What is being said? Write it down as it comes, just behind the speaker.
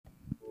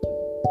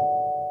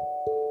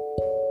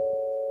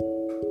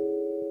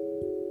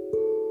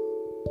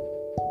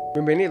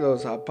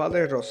Bienvenidos a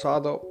Padre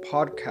Rosado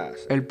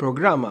Podcast, el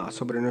programa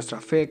sobre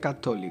nuestra fe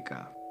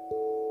católica.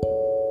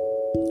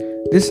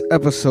 This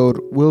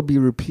episode will be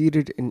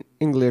repeated in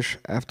English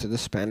after the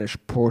Spanish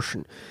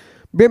portion.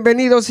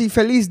 Bienvenidos y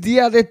feliz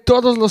día de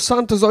todos los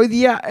santos. Hoy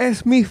día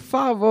es mi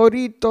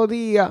favorito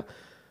día.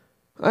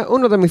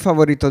 Uno de mis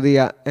favoritos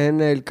días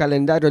en el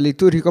calendario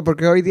litúrgico,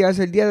 porque hoy día es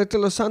el día de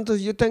todos los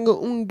santos. Yo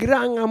tengo un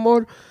gran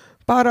amor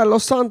para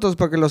los santos,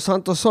 porque los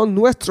santos son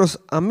nuestros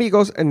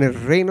amigos en el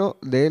reino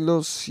de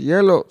los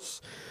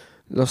cielos.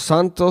 Los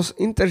santos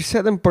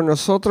interceden por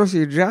nosotros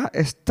y ya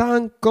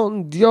están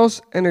con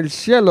Dios en el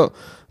cielo.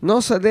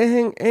 No se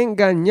dejen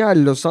engañar.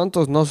 Los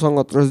santos no son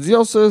otros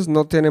dioses,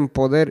 no tienen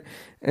poder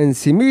en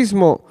sí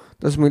mismos.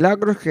 Los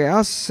milagros que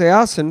se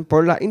hacen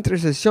por la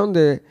intercesión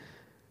de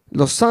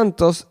los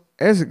santos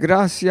es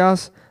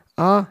gracias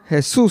a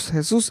Jesús.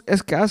 Jesús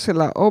es que hace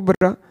la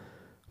obra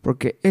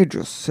porque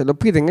ellos se lo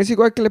piden. Es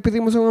igual que le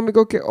pedimos a un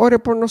amigo que ore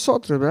por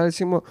nosotros, ¿verdad?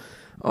 Decimos,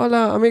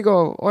 hola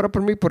amigo, ora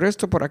por mí, por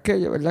esto, por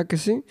aquello, ¿verdad que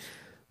sí?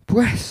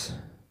 Pues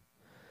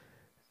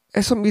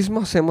eso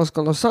mismo hacemos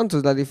con los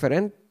santos. La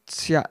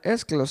diferencia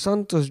es que los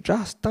santos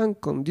ya están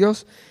con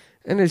Dios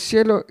en el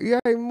cielo y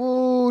hay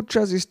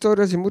muchas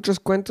historias y muchos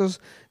cuentos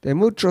de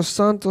muchos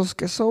santos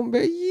que son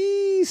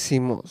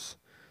bellísimos.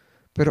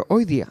 Pero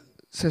hoy día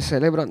se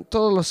celebran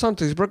todos los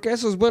santos. ¿Y por qué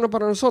eso es bueno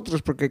para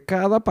nosotros? Porque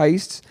cada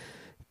país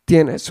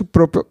tiene su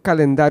propio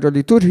calendario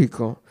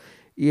litúrgico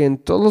y en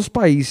todos los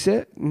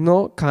países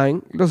no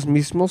caen los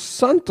mismos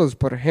santos.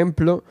 Por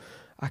ejemplo,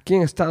 aquí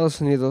en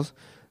Estados Unidos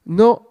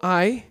no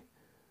hay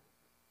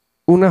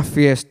una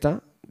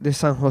fiesta de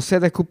San José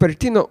de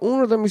Cupertino,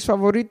 uno de mis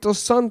favoritos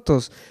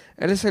santos.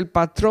 Él es el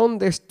patrón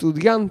de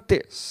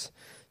estudiantes.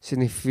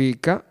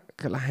 Significa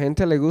que a la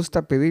gente le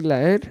gusta pedirle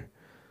a él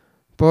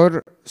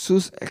por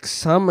sus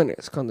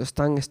exámenes cuando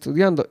están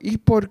estudiando. ¿Y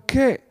por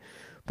qué?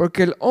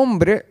 Porque el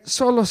hombre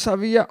solo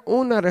sabía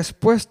una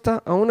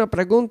respuesta a una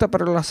pregunta,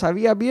 pero la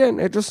sabía bien.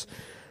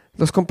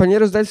 Los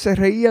compañeros de él se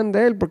reían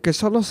de él porque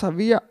solo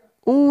sabía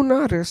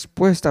una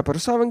respuesta. Pero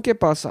 ¿saben qué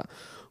pasa?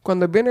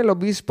 Cuando viene el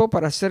obispo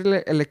para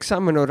hacerle el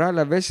examen oral,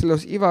 a ver si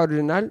los iba a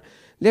ordenar,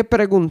 le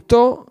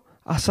preguntó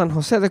a San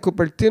José de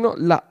Cupertino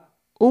la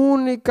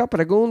única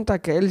pregunta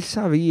que él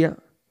sabía.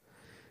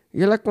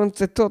 Y él la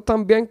contestó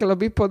tan bien que el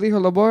obispo dijo,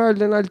 lo voy a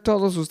ordenar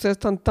todos, ustedes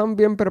están tan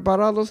bien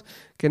preparados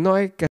que no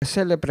hay que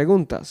hacerle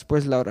preguntas.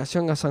 Pues la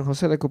oración a San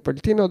José de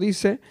Cupertino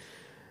dice,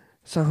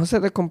 San José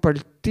de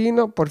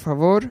Cupertino, por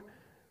favor,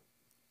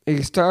 y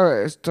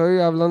estoy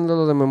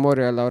hablando de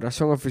memoria, la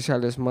oración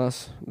oficial es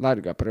más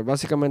larga, pero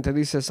básicamente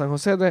dice, San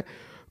José de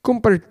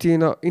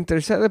Cupertino,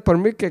 intercede por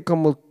mí que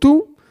como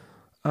tú,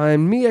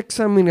 en mi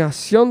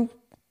examinación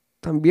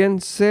también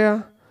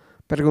sea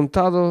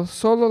preguntado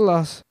solo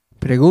las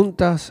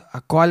preguntas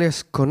a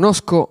cuales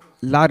conozco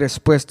la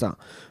respuesta.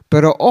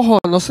 Pero ojo,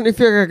 no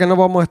significa que no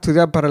vamos a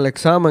estudiar para el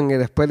examen y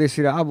después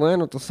decir,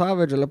 bueno, tú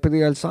sabes, yo le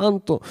pedí al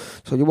santo,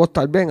 yo voy a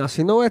estar bien.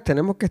 Así no es,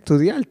 tenemos que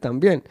estudiar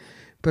también.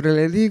 Pero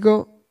le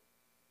digo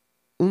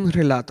un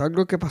relato,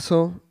 algo que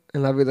pasó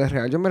en la vida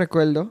real. Yo me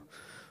recuerdo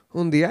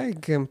un día y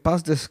que en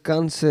paz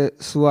descanse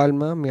su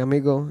alma, mi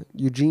amigo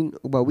Eugene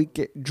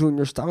Ubawique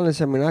Jr. estaba en el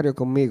seminario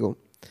conmigo.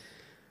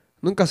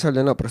 Nunca se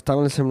ordenó, pero estaba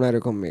en el seminario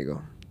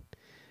conmigo.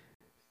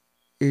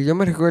 Y yo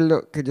me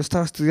recuerdo que yo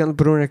estaba estudiando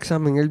por un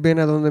examen. Él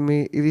viene a donde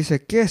mí y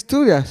dice, ¿qué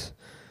estudias?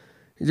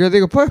 Y yo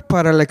digo, pues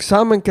para el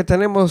examen que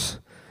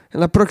tenemos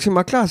en la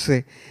próxima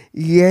clase.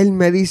 Y él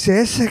me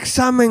dice, ¿ese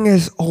examen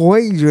es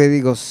hoy? Y yo le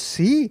digo,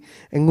 sí,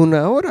 en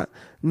 1 hora.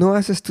 ¿No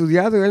has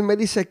estudiado? Y él me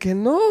dice que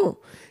no.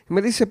 Y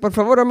me dice, por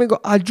favor,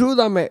 amigo,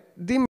 ayúdame.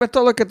 Dime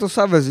todo lo que tú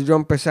sabes. Y yo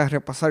empecé a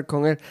repasar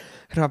con él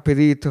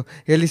rapidito.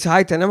 Y él dice,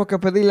 tenemos que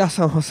pedirle a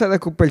San José de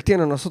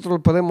Cupertino. Nosotros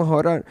lo podemos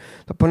orar.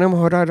 Lo ponemos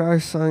a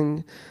orar.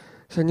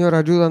 Señor,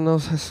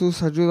 ayúdanos,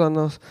 Jesús,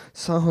 ayúdanos,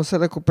 San José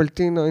de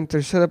Cupertino,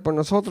 intercede por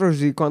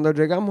nosotros. Y cuando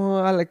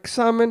llegamos al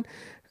examen,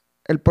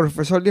 el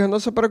profesor dijo, no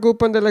se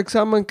preocupen del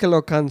examen que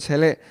lo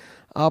cancelé.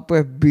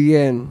 Pues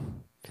bien,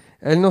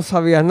 él no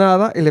sabía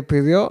nada y le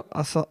pidió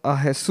a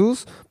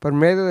Jesús, por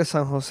medio de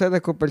San José de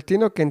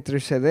Cupertino, que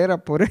intercediera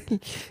por él.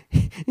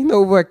 Y no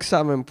hubo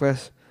examen,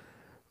 pues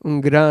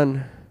un gran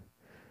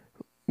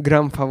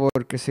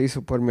favor que se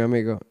hizo por mi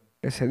amigo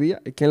ese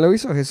día. ¿Y quién lo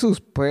hizo?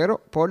 Jesús, pero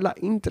por la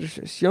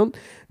intercesión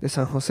de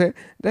San José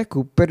de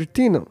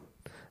Cupertino.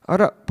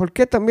 Ahora, ¿por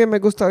qué también me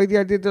gusta hoy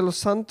día el Día de los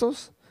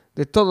Santos?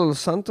 De todos los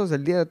santos,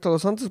 el Día de todos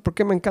los santos. ¿Por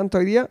qué me encanta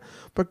hoy día?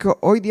 Porque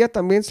hoy día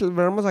también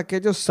celebramos a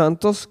aquellos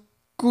santos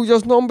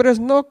cuyos nombres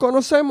no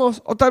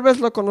conocemos, o tal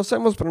vez lo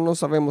conocemos, pero no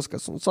sabemos que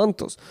son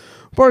santos.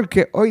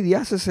 Porque hoy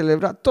día se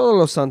celebra todos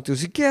los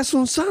santos. ¿Y qué es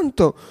un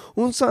santo?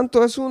 Un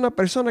santo es una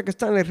persona que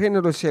está en el reino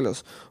de los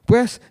cielos.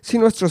 Pues si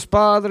nuestros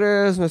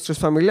padres, nuestros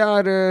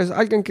familiares,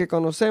 alguien que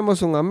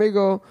conocemos, un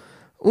amigo,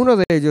 uno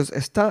de ellos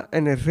está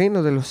en el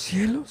reino de los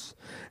cielos,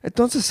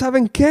 entonces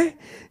 ¿saben qué?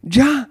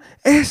 Ya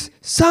es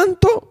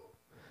santo.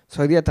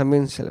 Hoy día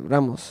también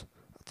celebramos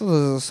a todos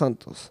esos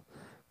santos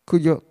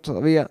cuyos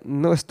todavía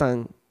no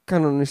están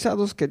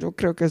canonizados, que yo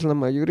creo que es la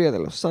mayoría de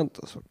los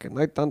santos, porque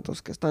no hay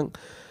tantos que están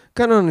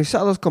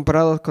canonizados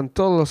comparados con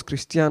todos los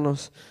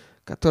cristianos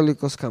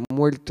católicos que han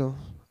muerto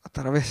a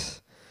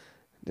través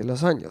de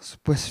los años.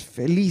 Pues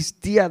feliz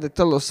día de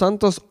todos los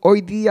santos.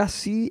 Hoy día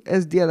sí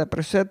es día de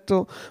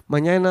precepto.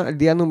 Mañana, el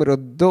día número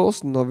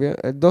 2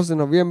 de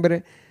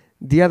noviembre,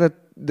 día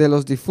de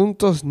los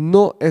difuntos,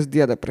 no es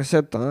día de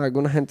precepto, ¿no?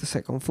 Alguna gente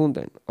se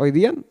confunde. Hoy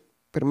día,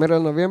 1 de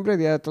noviembre,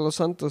 día de todos los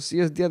santos,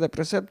 sí es día de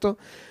precepto.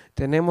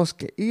 Tenemos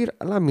que ir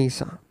a la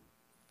misa.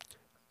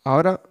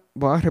 Ahora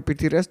voy a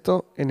repetir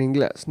esto en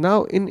inglés.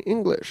 Now in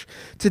English.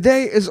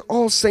 Today is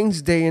All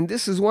Saints' Day, and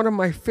this is one of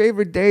my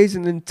favorite days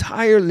in the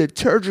entire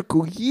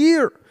liturgical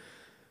year.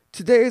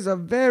 Today is a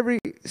very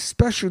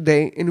special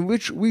day in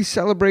which we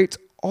celebrate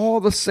all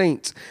the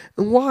saints.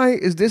 And why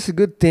is this a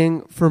good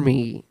thing for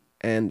me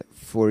and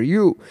for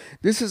you?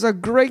 This is a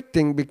great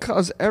thing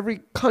because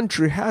every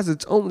country has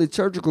its own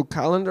liturgical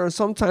calendar, and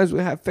sometimes we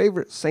have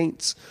favorite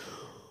saints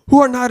who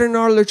are not in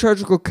our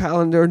liturgical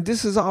calendar. And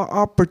this is our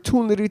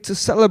opportunity to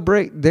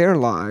celebrate their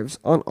lives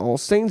on All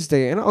Saints'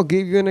 Day. And I'll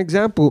give you an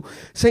example.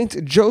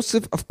 Saint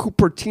Joseph of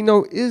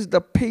Cupertino is the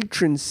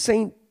patron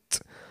saint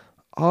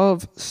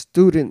of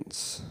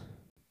students.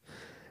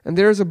 And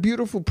there's a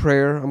beautiful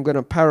prayer. I'm going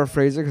to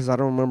paraphrase it because I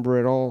don't remember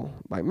it all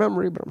by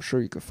memory, but I'm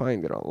sure you can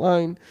find it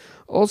online.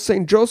 Oh,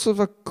 Saint Joseph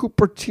of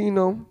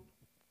Cupertino,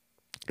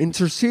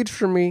 intercede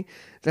for me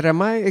that at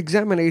my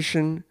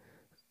examination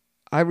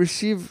I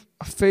receive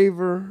a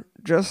favor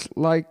just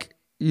like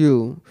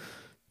you,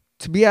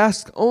 to be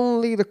asked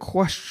only the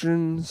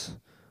questions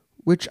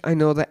which I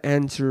know the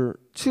answer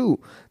to.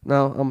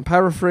 Now, I'm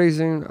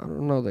paraphrasing. I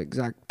don't know the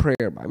exact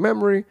prayer by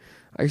memory.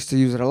 I used to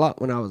use it a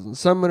lot when I was in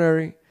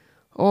seminary.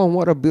 Oh, and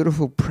what a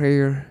beautiful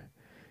prayer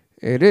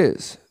it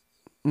is.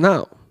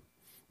 Now,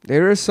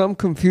 there is some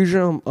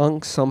confusion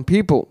among some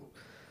people.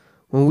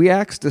 When we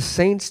ask the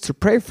saints to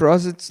pray for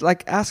us, it's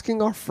like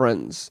asking our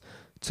friends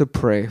to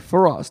pray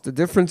for us. The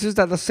difference is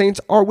that the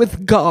saints are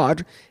with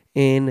God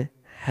in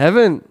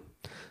heaven.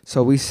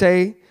 So we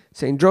say,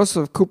 Saint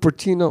Joseph of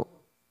Cupertino,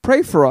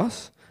 pray for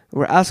us.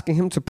 We're asking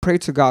him to pray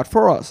to God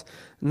for us.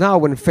 Now,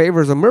 when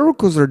favors or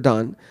miracles are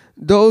done,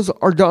 those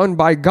are done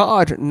by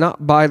God,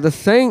 not by the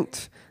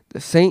saint. The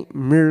saint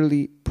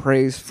merely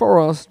prays for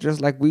us,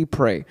 just like we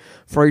pray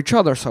for each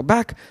other. So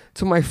back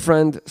to my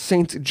friend,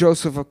 Saint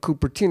Joseph of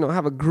Cupertino. I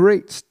have a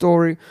great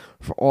story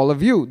for all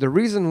of you. The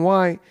reason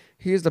why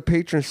he is the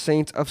patron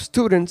saint of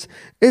students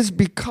is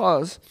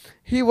because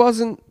he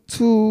wasn't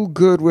too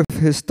good with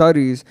his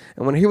studies.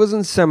 And when he was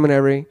in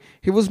seminary,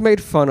 he was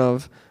made fun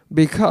of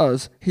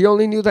because he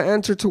only knew the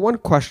answer to one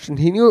question.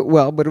 He knew it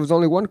well, but it was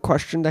only one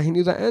question that he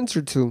knew the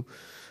answer to.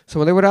 So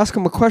when they would ask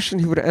him a question,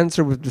 he would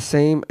answer with the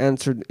same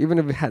answer, even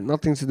if it had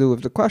nothing to do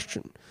with the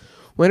question.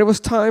 When it was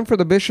time for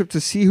the bishop to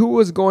see who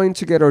was going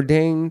to get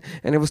ordained,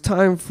 and it was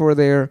time for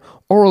their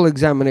oral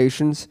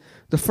examinations,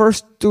 the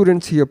first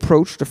student he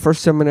approached, the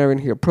first seminarian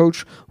he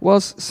approached,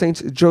 was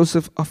Saint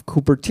Joseph of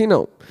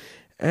Cupertino.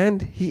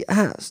 And he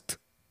asked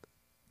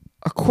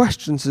a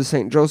question to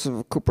Saint Joseph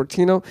of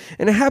Cupertino,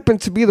 and it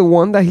happened to be the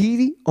one that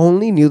he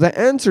only knew the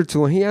answer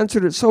to. And he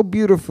answered it so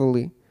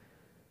beautifully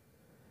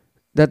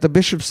that the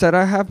bishop said,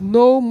 I have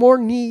no more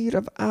need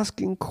of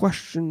asking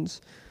questions.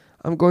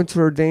 I'm going to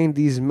ordain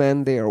these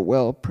men. They are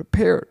well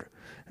prepared.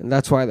 And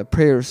that's why the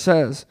prayer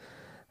says,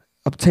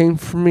 obtain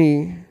for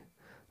me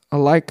a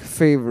like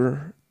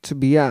favor to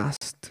be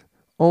asked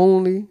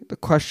only the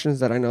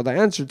questions that I know the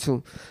answer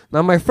to.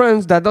 Now, my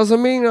friends, that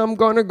doesn't mean I'm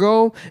going to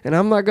go and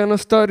I'm not going to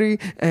study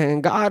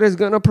and God is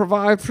going to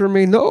provide for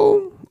me.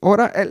 No.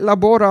 Ora et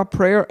labora,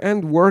 prayer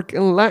and work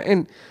in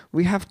Latin.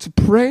 We have to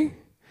pray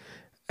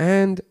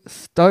and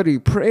study.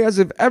 Pray as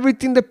if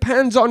everything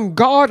depends on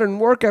God, and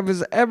work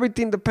as if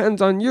everything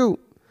depends on you.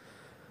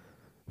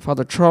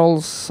 Father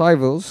Charles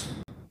Sivils,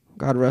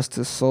 God rest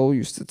his soul,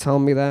 used to tell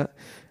me that.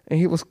 And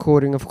he was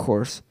quoting, of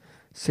course,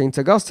 St.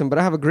 Augustine. But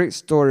I have a great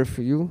story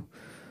for you.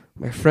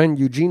 My friend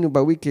Eugene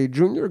Ubawique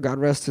Jr., God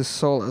rest his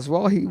soul as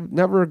well. He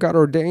never got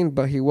ordained,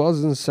 but he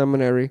was in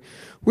seminary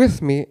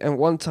with me. And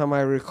one time I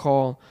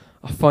recall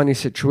a funny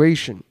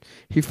situation.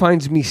 He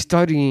finds me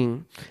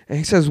studying, and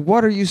he says,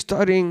 what are you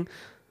studying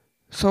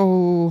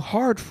so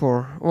hard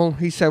for? Well,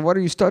 he said, what are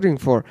you studying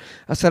for?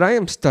 I said, I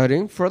am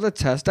studying for the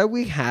test that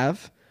we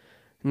have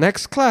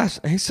next class.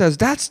 And he says,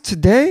 that's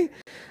today?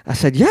 I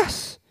said,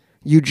 yes,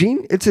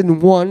 Eugene, it's in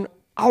 1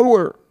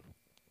 hour.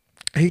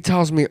 He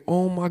tells me,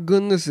 oh my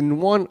goodness, in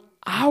 1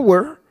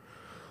 hour?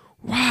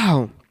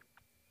 Wow.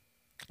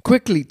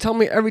 Quickly, tell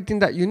me everything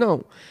that you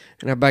know.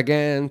 And I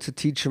began to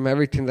teach him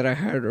everything that I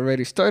had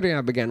already studied.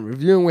 I began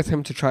reviewing with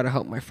him to try to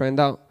help my friend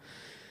out.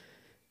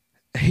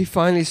 He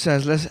finally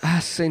says, let's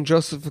ask St.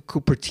 Joseph of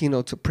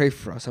Cupertino to pray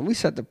for us. And we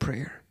said the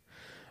prayer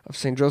of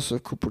St. Joseph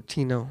of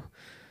Cupertino.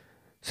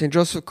 St.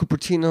 Joseph of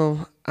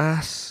Cupertino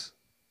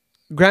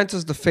grants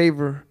us the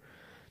favor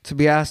to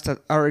be asked at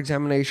our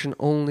examination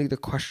only the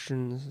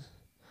questions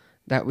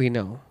that we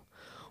know.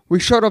 We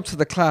showed up to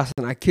the class,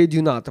 and I kid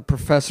you not, the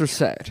professor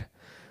said,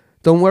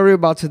 don't worry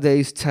about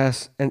today's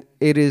test, and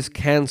it is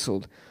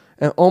canceled.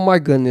 And oh my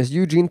goodness,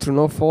 Eugene, through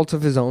no fault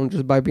of his own,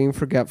 just by being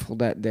forgetful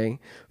that day,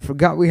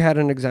 forgot we had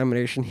an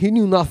examination. He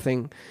knew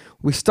nothing.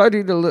 We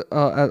studied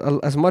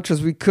as much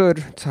as we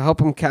could to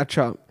help him catch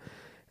up.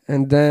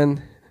 And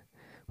then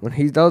when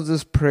he does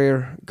this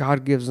prayer,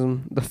 God gives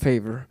him the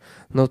favor.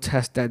 No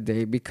test that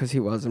day because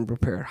he wasn't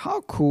prepared.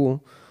 How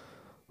cool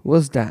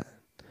was that?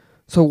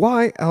 So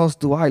why else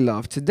do I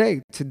love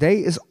today? Today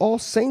is All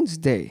Saints'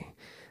 Day.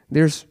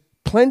 There's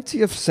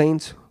plenty of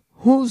saints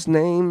whose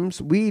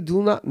names we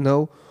do not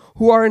know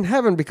who are in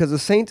heaven, because a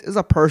saint is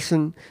a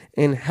person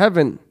in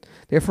heaven.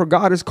 Therefore,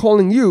 God is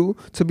calling you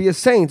to be a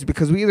saint,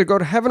 because we either go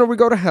to heaven or we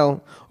go to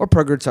hell or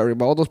purgatory.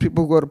 But all those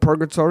people who go to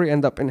purgatory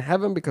end up in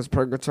heaven, because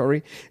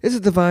purgatory is a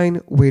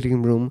divine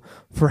waiting room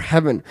for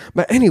heaven.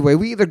 But anyway,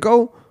 we either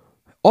go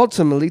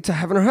ultimately to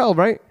heaven or hell,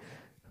 right?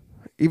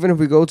 Even if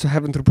we go to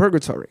heaven through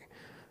purgatory.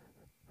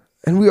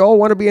 And we all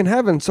want to be in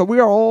heaven. So we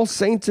are all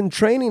saints in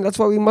training. That's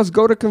why we must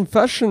go to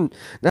confession.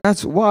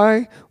 That's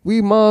why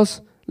we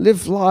must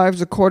live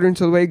lives according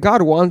to the way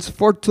God wants.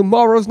 For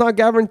tomorrow is not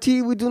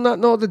guaranteed. We do not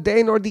know the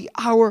day nor the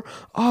hour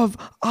of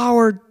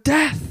our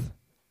death.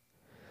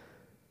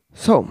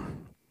 So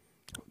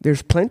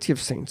there's plenty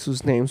of saints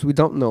whose names we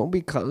don't know,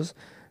 because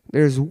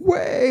there's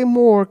way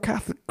more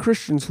Catholic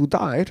Christians who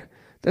died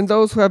than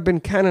those who have been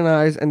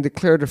canonized and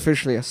declared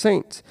officially as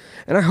saints.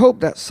 And I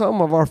hope that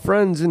some of our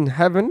friends in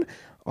heaven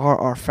are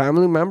our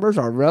family members,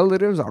 our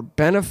relatives, our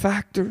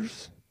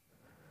benefactors.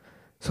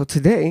 So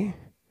today,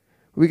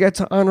 we get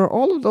to honor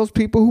all of those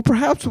people who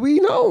perhaps we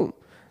know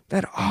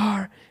that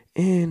are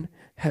in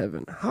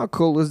heaven. How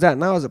cool is that?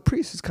 Now, as a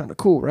priest, it's kind of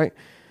cool, right?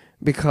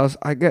 Because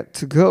I get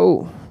to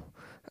go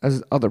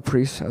as other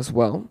priests as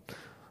well.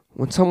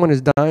 When someone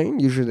is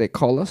dying, usually they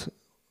call us.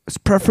 It's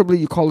preferably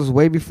you call us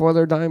way before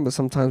they're dying, but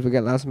sometimes we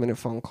get last-minute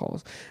phone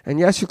calls. And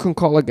yes, you can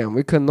call again.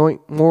 We can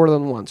anoint more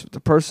than once. If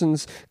the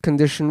person's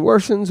condition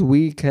worsens,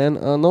 we can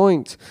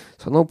anoint.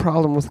 So no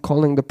problem with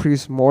calling the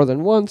priest more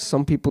than once.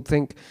 Some people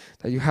think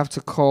that you have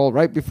to call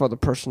right before the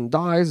person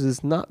dies.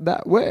 It's not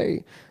that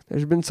way.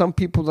 There's been some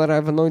people that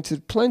I've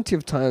anointed plenty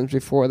of times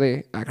before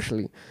they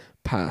actually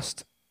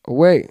passed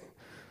away.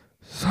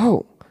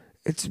 So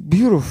it's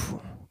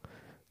beautiful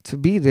to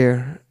be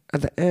there.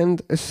 At the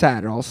end, it's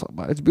sad also,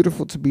 but it's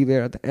beautiful to be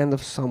there at the end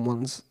of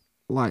someone's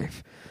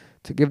life,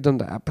 to give them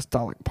the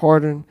apostolic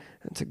pardon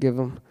and to give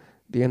them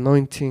the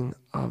anointing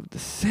of the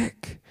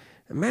sick.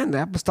 And man,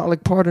 the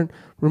apostolic pardon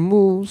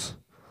removes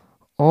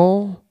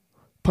all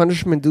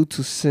punishment due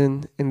to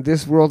sin in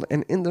this world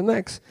and in the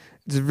next.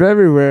 It's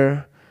very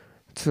rare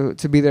to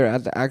be there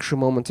at the actual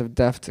moment of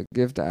death to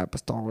give the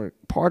apostolic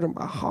pardon,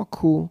 but how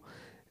cool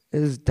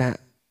is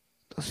that?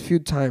 Those few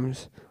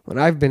times when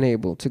I've been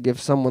able to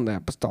give someone the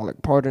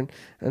apostolic pardon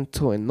and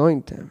to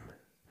anoint them.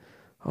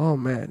 Oh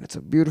man, it's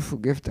a beautiful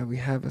gift that we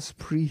have as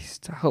priests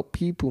to help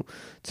people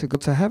to go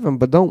to heaven.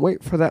 But don't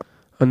wait for that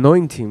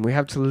anointing. We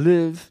have to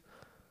live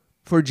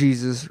for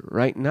Jesus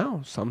right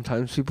now.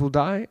 Sometimes people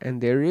die and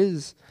there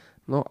is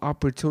no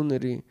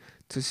opportunity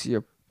to see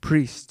a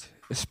priest,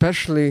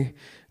 especially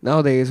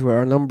nowadays where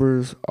our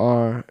numbers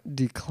are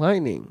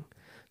declining.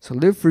 So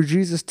live for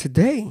Jesus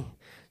today,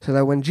 so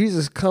that when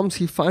Jesus comes,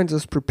 he finds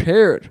us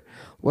prepared,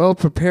 well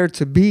prepared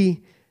to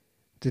be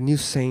the new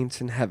saints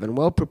in heaven,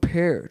 well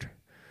prepared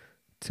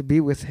to be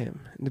with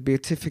him in the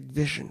beatific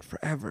vision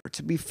forever,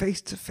 to be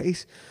face to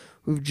face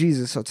with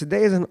Jesus. So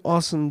today is an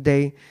awesome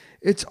day.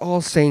 It's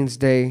All Saints'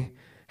 Day.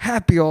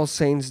 Happy All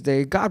Saints'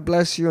 Day. God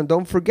bless you. And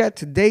don't forget,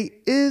 today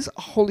is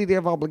a holy day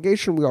of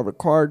obligation. We are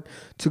required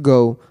to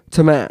go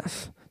to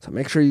Mass. So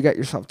make sure you get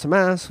yourself to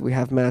Mass. We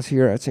have Mass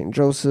here at St.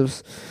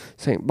 Joseph's,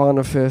 St.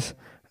 Boniface,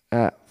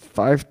 at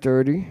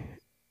 5:30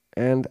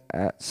 and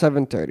at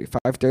 7:30.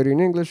 5:30 in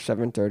English,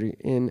 7:30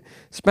 in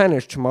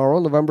Spanish. Tomorrow,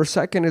 November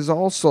 2nd, is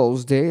All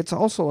Souls' Day. It's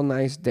also a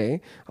nice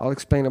day. I'll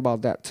explain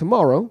about that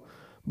tomorrow.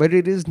 But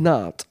it is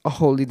not a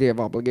holy day of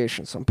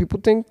obligation. Some people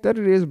think that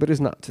it is, but it's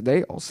not.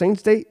 Today, All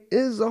Saints' Day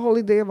is a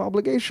holy day of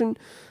obligation.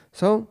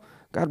 So,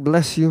 God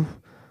bless you.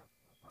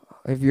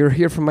 If you're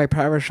here from my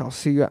parish, I'll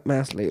see you at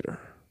Mass later.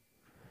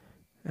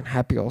 And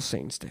happy All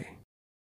Saints' Day.